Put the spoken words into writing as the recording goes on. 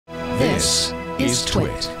This is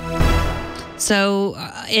Twit. So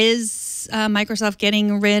is Microsoft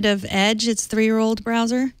getting rid of Edge, its 3-year-old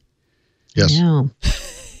browser? Yes. No.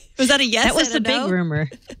 Was that a yes? That was the big rumor.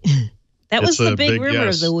 That was the big rumor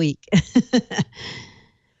of the week.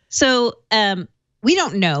 So we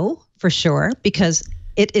don't know for sure because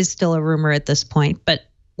it is still a rumor at this point. But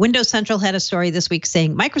Windows Central had a story this week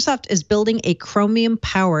saying Microsoft is building a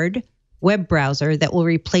Chromium-powered web browser that will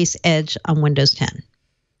replace Edge on Windows 10.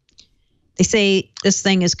 They say this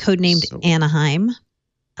thing is codenamed Anaheim.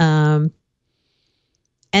 And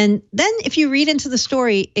then if you read into the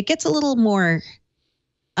story, it gets a little more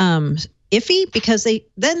iffy because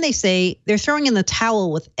they say they're throwing in the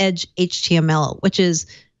towel with Edge HTML, which is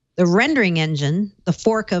the rendering engine, the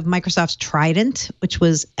fork of Microsoft's Trident, which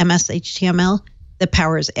was MS HTML, that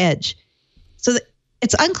powers Edge. So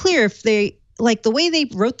it's unclear if they, like the way they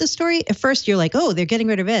wrote the story, at first you're like, oh, they're getting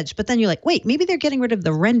rid of Edge. But then you're like, wait, maybe they're getting rid of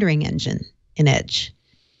the rendering engine in Edge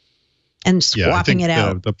and swapping it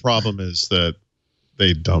out. The problem is that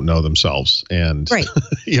they don't know themselves. And, right.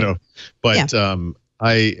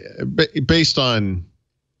 Based on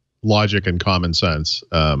logic and common sense,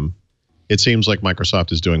 it seems like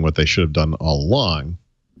Microsoft is doing what they should have done all along,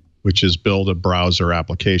 which is build a browser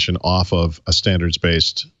application off of a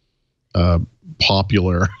standards-based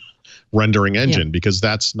popular rendering engine, because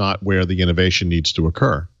that's not where the innovation needs to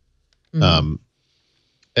occur. Mm-hmm.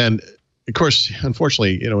 And of course,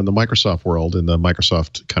 unfortunately, in the Microsoft world, in the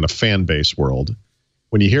Microsoft kind of fan base world,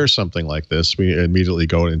 when you hear something like this, we immediately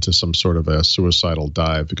go into some sort of a suicidal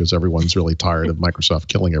dive because everyone's really tired of Microsoft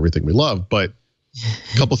killing everything we love. But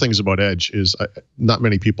a couple things about Edge is not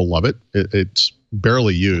many people love it. It's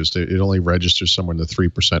barely used. It only registers somewhere in the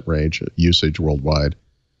 3% range usage worldwide.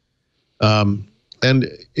 And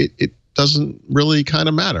it doesn't really kind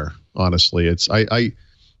of matter, honestly.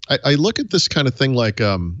 I look at this kind of thing like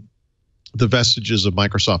the vestiges of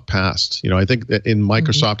Microsoft past. I think that in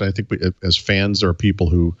Microsoft, mm-hmm. I think as fans, there are people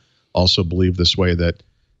who also believe this way that,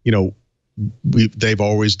 they've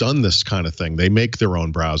always done this kind of thing. They make their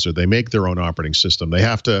own browser. They make their own operating system. They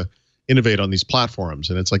have to innovate on these platforms.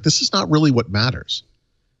 And it's like, this is not really what matters.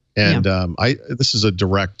 And this is a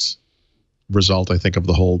direct result, I think, of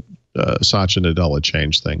the whole Satya Nadella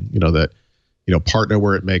change thing. Partner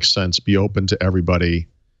where it makes sense, be open to everybody,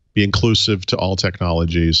 be inclusive to all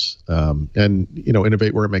technologies, and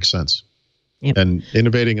innovate where it makes sense. Yep. And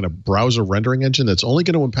innovating in a browser rendering engine that's only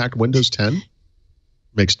going to impact Windows 10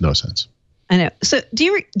 makes no sense. I know. So do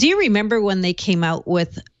you remember when they came out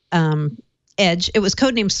with Edge? It was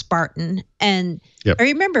codenamed Spartan, and I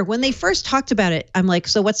remember when they first talked about it. I'm like,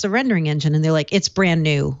 so what's the rendering engine? And they're like, it's brand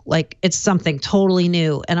new, like it's something totally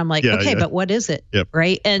new. And I'm like, but what is it? Yep.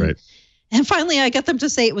 Right? And finally, I got them to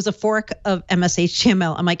say it was a fork of MS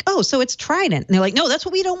HTML. I'm like, oh, so it's Trident. And they're like, no, that's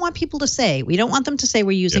what we don't want people to say. We don't want them to say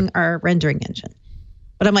we're using our rendering engine.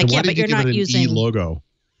 But I'm like, but you're not using E logo.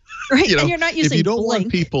 Right, and you're not using if you don't Blink.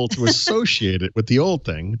 want people to associate it with the old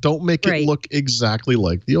thing, don't make it look exactly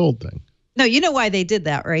like the old thing. No, you know why they did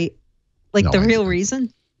that, right? Like the real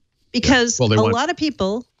reason? Because a lot of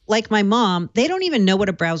people, like my mom, they don't even know what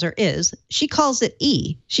a browser is. She calls it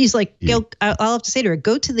E. She's like, I'll have to say to her,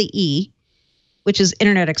 go to the E, which is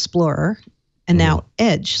Internet Explorer, and now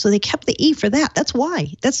Edge. So they kept the E for that. That's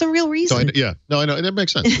why. That's the real reason. I know. And that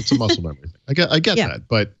makes sense. It's a muscle memory thing. I get that.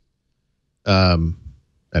 But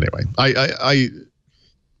anyway, I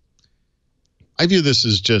view this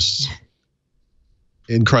as just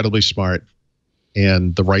incredibly smart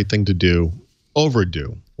and the right thing to do.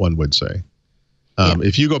 Overdue, one would say.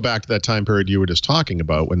 If you go back to that time period you were just talking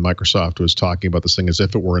about, when Microsoft was talking about this thing as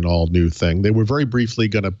if it were an all new thing, they were very briefly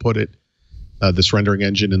going to put it, this rendering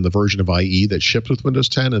engine, in the version of IE that shipped with Windows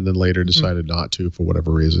 10, and then later decided not to for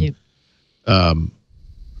whatever reason. I'm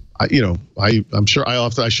sure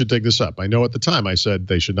I should dig this up. I know at the time I said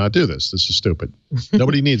they should not do this. This is stupid.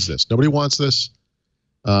 Nobody needs this. Nobody wants this.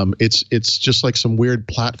 It's just like some weird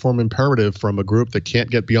platform imperative from a group that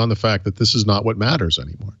can't get beyond the fact that this is not what matters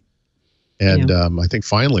anymore. And I think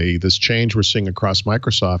finally this change we're seeing across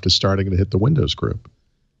Microsoft is starting to hit the Windows group.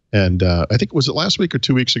 And I think, was it last week or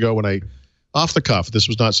 2 weeks ago when off the cuff, this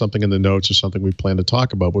was not something in the notes or something we planned to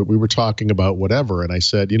talk about, but we were talking about whatever. And I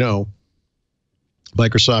said,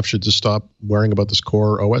 Microsoft should just stop worrying about this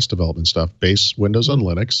core OS development stuff. Base Windows on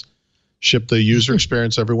Linux, ship the user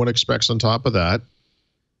experience everyone expects on top of that,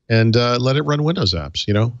 and let it run Windows apps,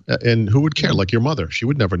 And who would care? Like your mother, she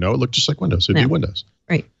would never know. It looked just like Windows. It'd be Windows.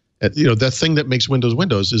 Right. That thing that makes Windows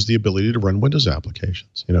Windows is the ability to run Windows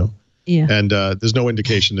applications, Yeah. And there's no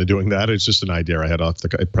indication they're doing that. It's just an idea I had off the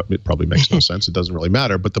cuff. It probably makes no sense. It doesn't really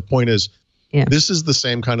matter. But the point is, this is the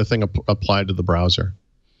same kind of thing applied to the browser.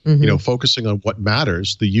 You know, focusing on what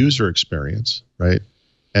matters, the user experience, right?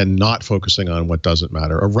 And not focusing on what doesn't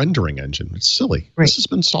matter. A rendering engine. It's silly. Right. This has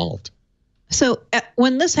been solved. So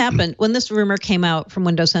when this happened, when this rumor came out from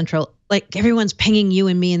Windows Central, like everyone's pinging you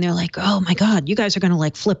and me and they're like, oh my God, you guys are going to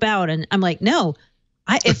like flip out. And I'm like, no,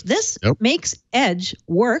 if this makes Edge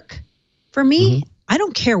work for me, I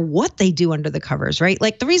don't care what they do under the covers, right?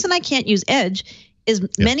 Like the reason I can't use Edge is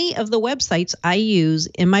many of the websites I use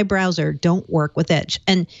in my browser don't work with Edge.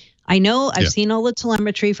 And I know I've seen all the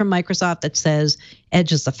telemetry from Microsoft that says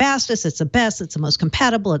Edge is the fastest, it's the best, it's the most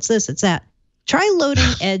compatible, it's this, it's that. Try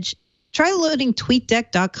loading Edge, try loading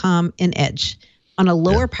TweetDeck.com in Edge on a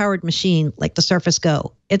lower powered machine like the Surface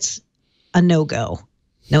Go. It's a no-go.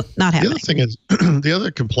 No, not happening. The other thing is, the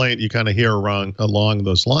other complaint you kind of hear along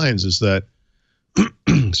those lines is that,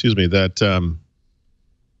 excuse me, that,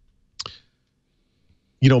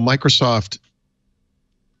 you know, Microsoft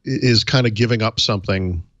is kind of giving up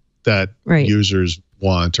something that users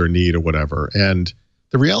want or need or whatever. And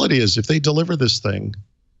the reality is if they deliver this thing,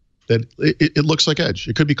 that it looks like Edge.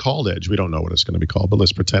 It could be called Edge. We don't know what it's going to be called, but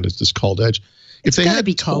let's pretend it's just called Edge. It's got to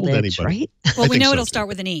be called Edge, anybody, right? Well, we know it'll start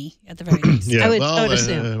with an E at the very least. I would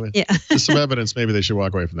assume. There's some evidence maybe they should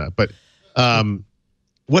walk away from that. But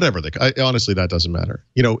whatever. Honestly, that doesn't matter.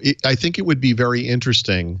 You know, I think it would be very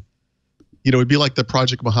interesting. You know, it'd be like the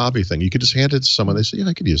Project Mojave thing. You could just hand it to someone. They say, yeah,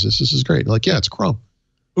 I could use this. This is great. Like, yeah, it's Chrome.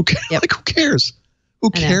 Who cares? Like, who cares? Who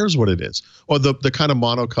cares what it is? Or the kind of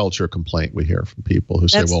monoculture complaint we hear from people who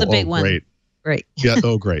say, well, the big one. Great. Right. Yeah,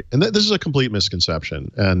 oh, great. And this is a complete misconception.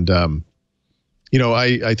 And, you know,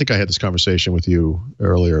 I think I had this conversation with you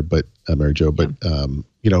earlier, but Mary Jo, but,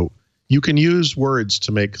 you know, you can use words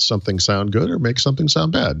to make something sound good or make something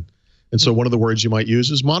sound bad. And so one of the words you might use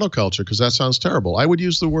is monoculture, because that sounds terrible. I would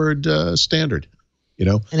use the word standard, you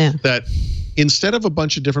know, that instead of a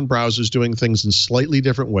bunch of different browsers doing things in slightly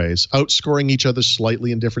different ways, outscoring each other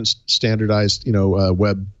slightly in different standardized, you know,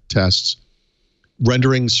 web tests,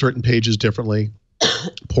 rendering certain pages differently,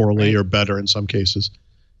 poorly or better in some cases,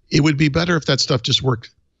 it would be better if that stuff just worked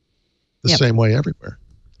the same way everywhere.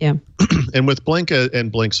 Yeah. And with Blink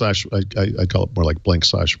and Blink slash, I call it more like Blink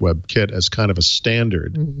slash WebKit as kind of a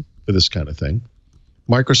standard for this kind of thing,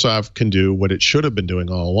 Microsoft can do what it should have been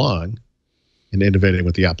doing all along in innovating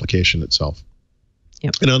with the application itself.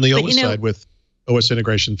 Yep. And on the OS side, with OS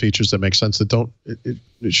integration features that make sense, that don't, it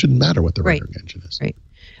shouldn't matter what the rendering engine is. Right.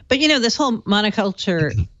 But, you know, this whole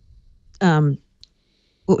monoculture,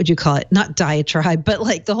 what would you call it? Not diatribe, but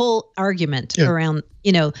like the whole argument around,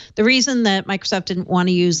 you know, the reason that Microsoft didn't want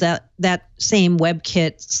to use that same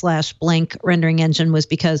WebKit / Blink rendering engine was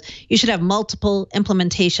because you should have multiple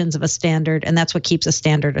implementations of a standard, and that's what keeps a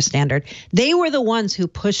standard a standard. They were the ones who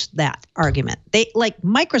pushed that argument. They, like,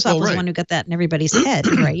 Microsoft was the one who got that in everybody's head,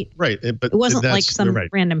 right? Right. But it wasn't like some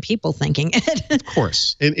random people thinking it. Of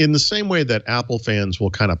course. In the same way that Apple fans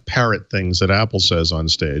will kind of parrot things that Apple says on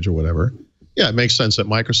stage or whatever. Yeah, it makes sense that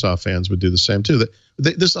Microsoft fans would do the same too. That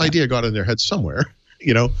this idea got in their head somewhere,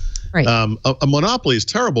 you know. Right. A monopoly is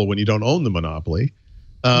terrible when you don't own the monopoly.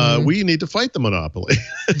 We need to fight the monopoly,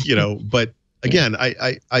 you know. But again,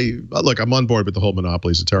 I look, I'm on board with the whole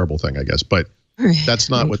monopoly is a terrible thing, I guess. But that's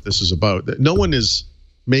not what this is about. No one is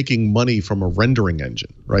making money from a rendering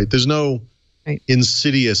engine, right? There's no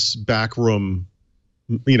insidious backroom,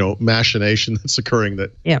 you know, machination that's occurring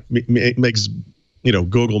that makes, you know,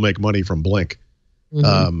 Google make money from Blink. It's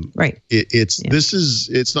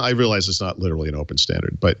not, I realize it's not literally an open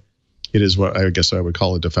standard, but it is what I guess I would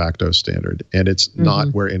call a de facto standard. And it's not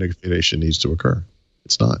where innovation needs to occur.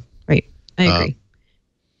 It's not. Right. I agree.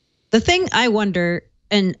 The thing I wonder,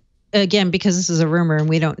 and again, because this is a rumor and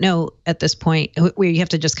we don't know at this point, where you have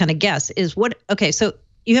to just kind of guess, is so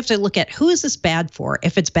you have to look at who is this bad for,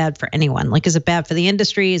 if it's bad for anyone. Like, is it bad for the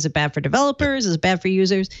industry? Is it bad for developers? Is it bad for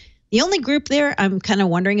users? The only group there I'm kind of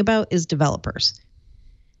wondering about is developers.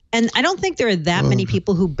 And I don't think there are that many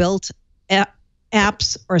people who built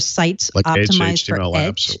apps or sites like optimized for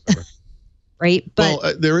Edge. Right? But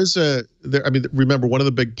I mean, remember, one of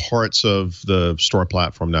the big parts of the store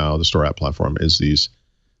platform now, the store app platform, is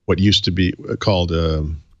what used to be called a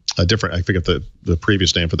different, I forget the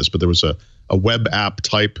previous name for this, but there was a web app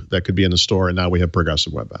type that could be in the store, and now we have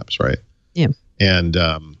progressive web apps, right? Yeah. And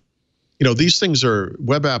you know, these things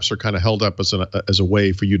web apps are kind of held up as a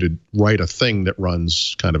way for you to write a thing that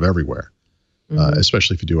runs kind of everywhere,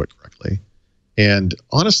 especially if you do it correctly. And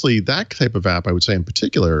honestly, that type of app, I would say in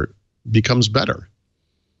particular, becomes better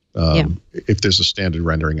if there's a standard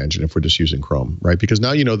rendering engine, if we're just using Chrome, right? Because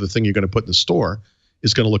now you know the thing you're going to put in the store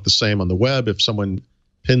is going to look the same on the web. If someone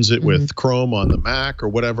pins it with Chrome on the Mac or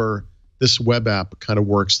whatever, this web app kind of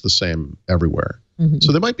works the same everywhere.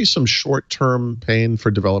 So there might be some short-term pain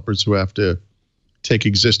for developers who have to take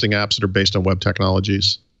existing apps that are based on web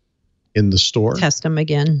technologies in the store, test them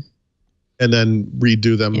again, and then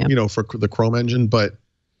redo them, for the Chrome engine. But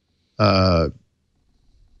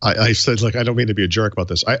I said, I don't mean to be a jerk about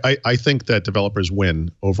this. I think that developers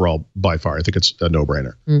win overall by far. I think it's a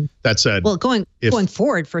no-brainer. That said, well, going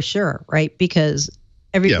forward for sure, right? Because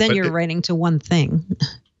then you're writing to one thing.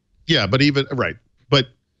 Yeah, but but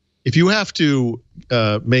if you have to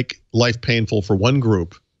make life painful for one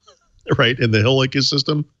group, right, in the whole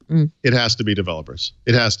ecosystem, it has to be developers.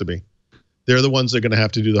 It has to be. They're the ones that are going to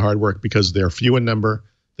have to do the hard work because they're few in number.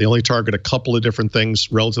 They only target a couple of different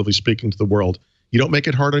things, relatively speaking, to the world. You don't make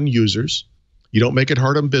it hard on users. You don't make it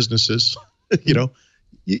hard on businesses. You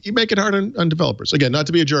make it hard on developers. Again, not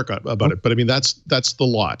to be a jerk about it, but I mean, that's the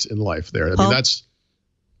lot in life there. I mean, that's...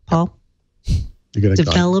 Paul?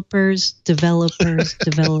 Developers. No,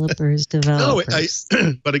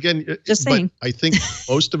 but again, just saying. But I think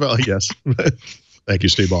most yes. Thank you,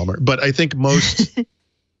 Steve Ballmer. But I think most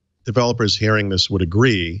developers hearing this would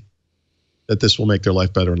agree that this will make their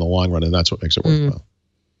life better in the long run, and that's what makes it worthwhile.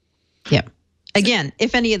 Yeah. Again,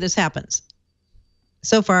 if any of this happens,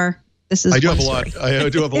 so far this is. I do have a lot of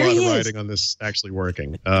writing on this actually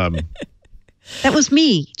working. That was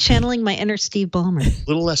me channeling my inner Steve Ballmer. A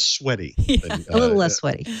little less sweaty. A little less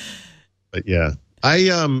sweaty. But yeah,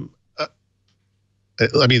 I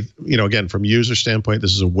mean, again, from user standpoint,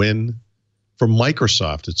 this is a win. For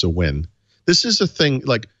Microsoft, it's a win. This is a thing,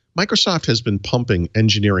 Microsoft has been pumping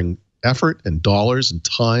engineering effort and dollars and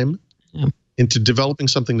time into developing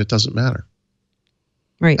something that doesn't matter.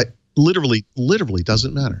 Right. Literally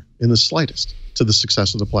doesn't matter in the slightest to the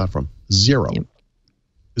success of the platform. Zero. Yep.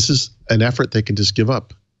 This is an effort they can just give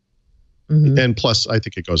up. And plus, I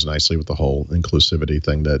think it goes nicely with the whole inclusivity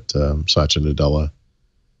thing that Satya Nadella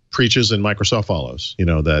preaches and Microsoft follows.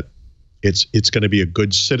 That it's going to be a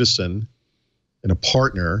good citizen and a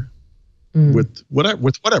partner with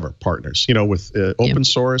whatever partners. With open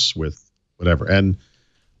source, with whatever. And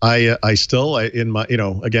I still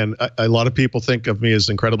again, a lot of people think of me as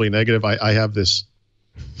incredibly negative. I have this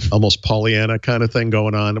almost Pollyanna kind of thing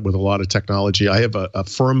going on with a lot of technology. I have a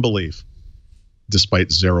firm belief,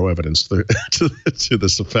 despite zero evidence to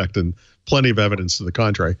this effect and plenty of evidence to the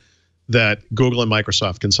contrary, that Google and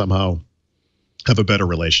Microsoft can somehow have a better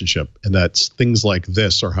relationship, and that things like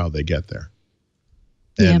this are how they get there.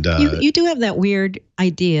 Yeah, and you do have that weird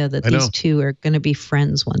idea that these two are going to be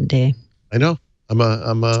friends one day. I know. I'm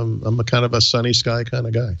a kind of a sunny sky kind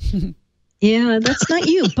of guy. Yeah, that's not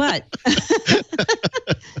you, but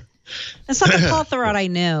that's not the Paul Thurrott I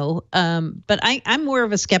know. But I'm more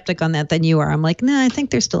of a skeptic on that than you are. I'm like, I think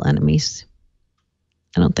they're still enemies.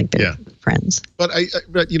 I don't think they're friends. But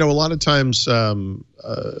but a lot of times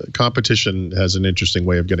competition has an interesting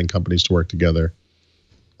way of getting companies to work together.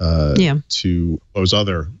 To those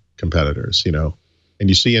other competitors, and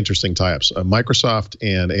you see interesting tie-ups. Microsoft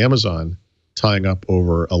and Amazon tying up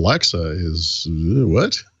over Alexa is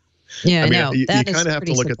what? Yeah, I mean, you kind of have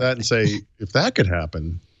to look at that and say, if that could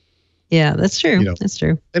happen. Yeah, that's true. That's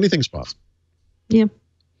true. Anything's possible. Yeah.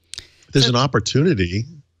 There's an opportunity,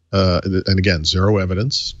 and again, zero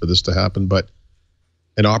evidence for this to happen, but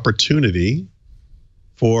an opportunity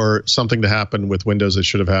for something to happen with Windows that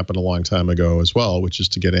should have happened a long time ago as well, which is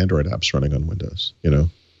to get Android apps running on Windows,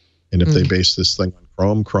 And if they base this thing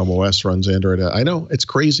on Chrome OS runs Android. I know, it's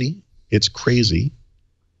crazy. It's crazy.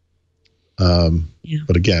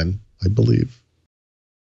 But again, I believe